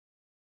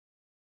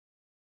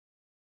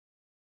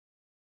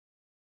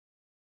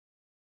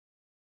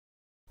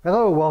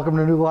Hello, welcome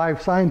to New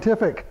Life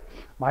Scientific.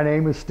 My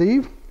name is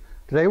Steve.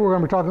 Today we're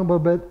going to be talking a little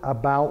bit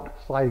about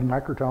sliding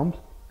microtomes,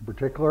 in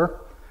particular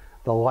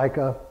the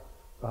Leica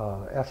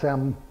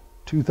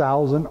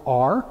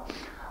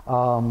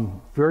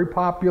SM2000R. Very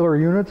popular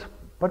units,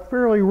 but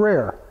fairly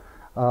rare.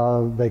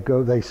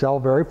 They sell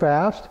very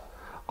fast.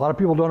 A lot of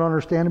people don't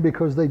understand it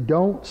because they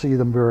don't see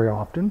them very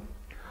often.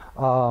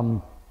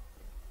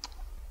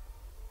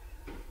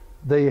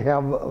 They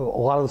have a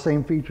lot of the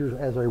same features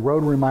as a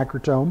rotary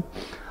microtome.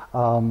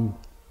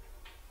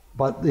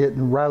 But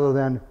rather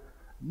than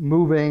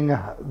moving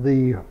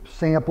the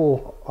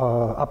sample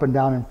up and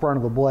down in front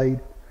of the blade,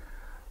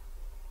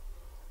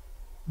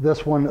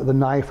 this one, the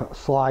knife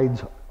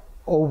slides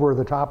over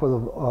the top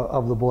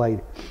of the blade.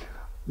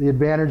 The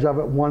advantage of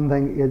it, one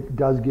thing, it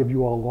does give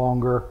you a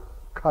longer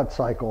cut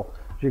cycle.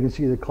 As you can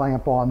see, the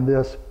clamp on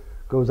this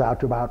goes out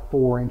to about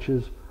 4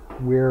 inches,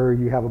 where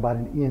you have about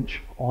 1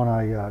 inch on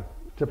a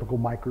typical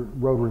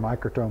rotary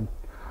microtome.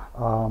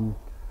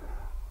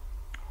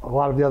 A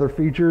lot of the other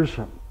features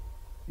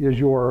is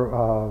your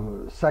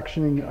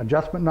sectioning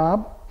adjustment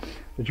knob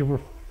that you're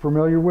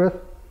familiar with,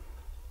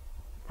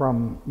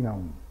 from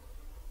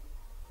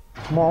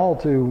small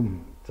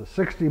to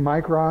 60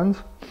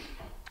 microns.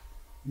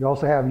 You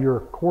also have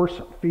your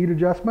coarse feed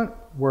adjustment,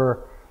 where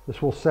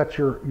this will set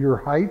your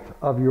height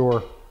of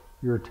your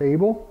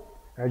table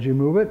as you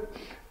move it.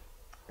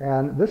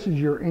 And this is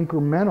your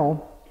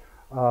incremental,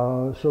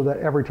 so that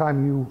every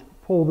time you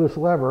pull this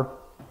lever,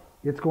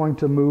 it's going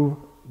to move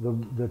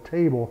the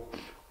table,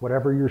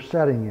 whatever your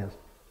setting is.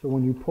 So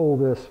when you pull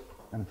this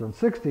and it's on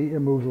 60, it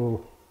moves a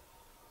little.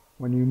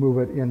 When you move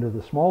it into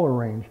the smaller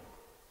range,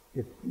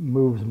 it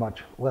moves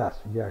much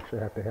less. You actually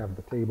have to have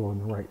the table in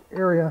the right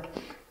area,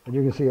 and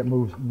you can see it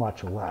moves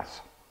much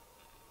less.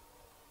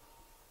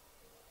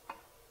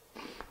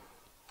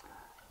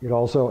 It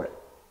also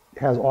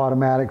has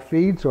automatic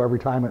feed, so every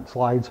time it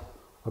slides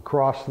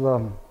across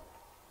the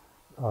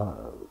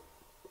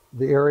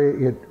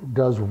area, it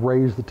does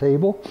raise the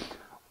table.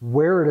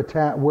 Where it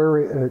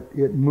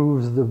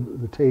moves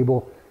the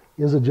table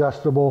is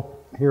adjustable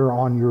here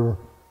on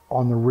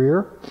the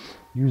rear,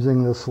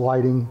 using the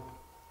sliding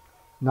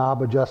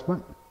knob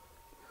adjustment,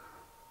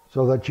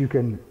 so that you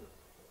can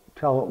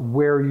tell it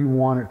where you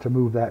want it to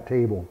move that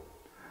table.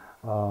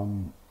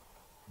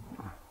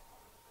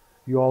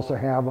 You also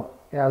have,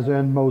 as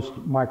in most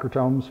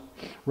microtomes,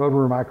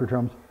 rotary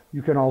microtomes,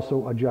 you can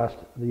also adjust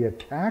the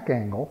attack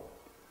angle,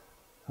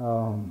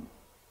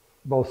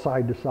 both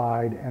side to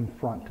side and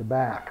front to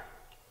back.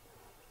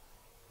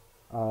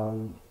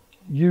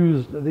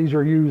 These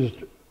are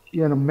used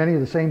in many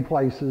of the same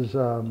places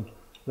that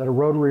a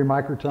rotary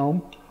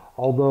microtome,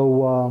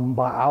 although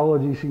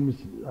biology seems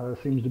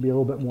to be a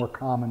little bit more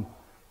common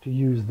to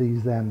use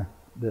these than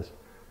this.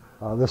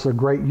 This is a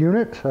great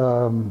unit.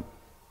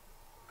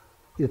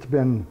 It's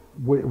been,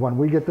 when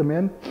we get them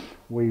in,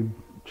 we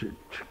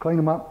clean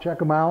them up, check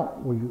them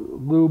out, we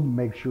lube,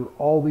 make sure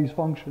all these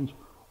functions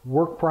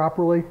work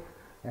properly,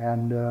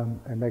 and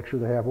make sure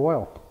they have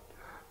oil.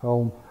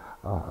 So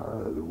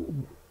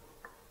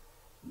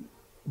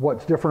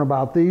what's different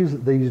about these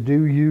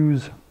do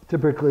use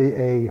typically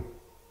a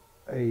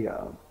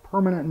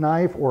permanent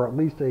knife, or at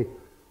least a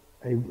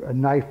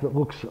knife that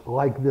looks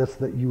like this,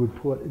 that you would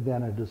put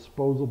then a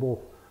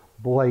disposable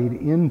blade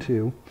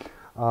into.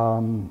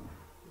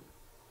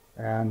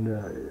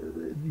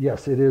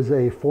 Yes, it is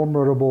a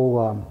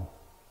formidable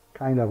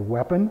kind of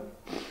weapon.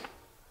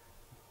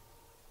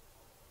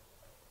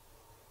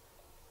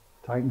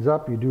 Tightens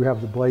up. You do have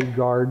the blade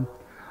guard.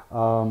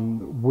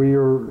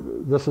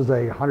 This is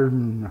a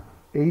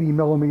 180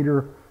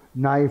 millimeter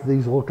knife.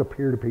 These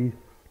appear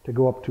to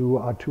go up to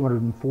a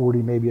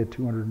 240, maybe a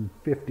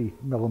 250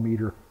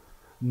 millimeter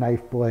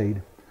knife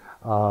blade.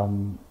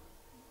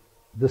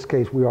 This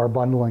case, we are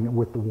bundling it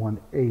with the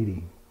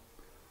 180.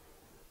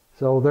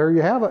 So there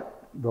you have it,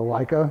 the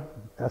Leica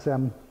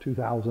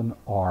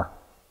SM2000R.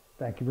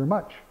 Thank you very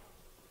much.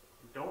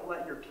 Don't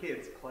let your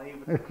kids play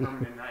with the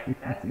permanent knife.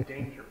 That's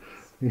dangerous.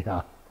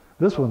 Yeah,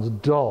 this one's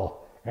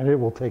dull, and it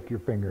will take your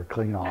finger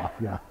clean off.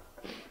 Yeah.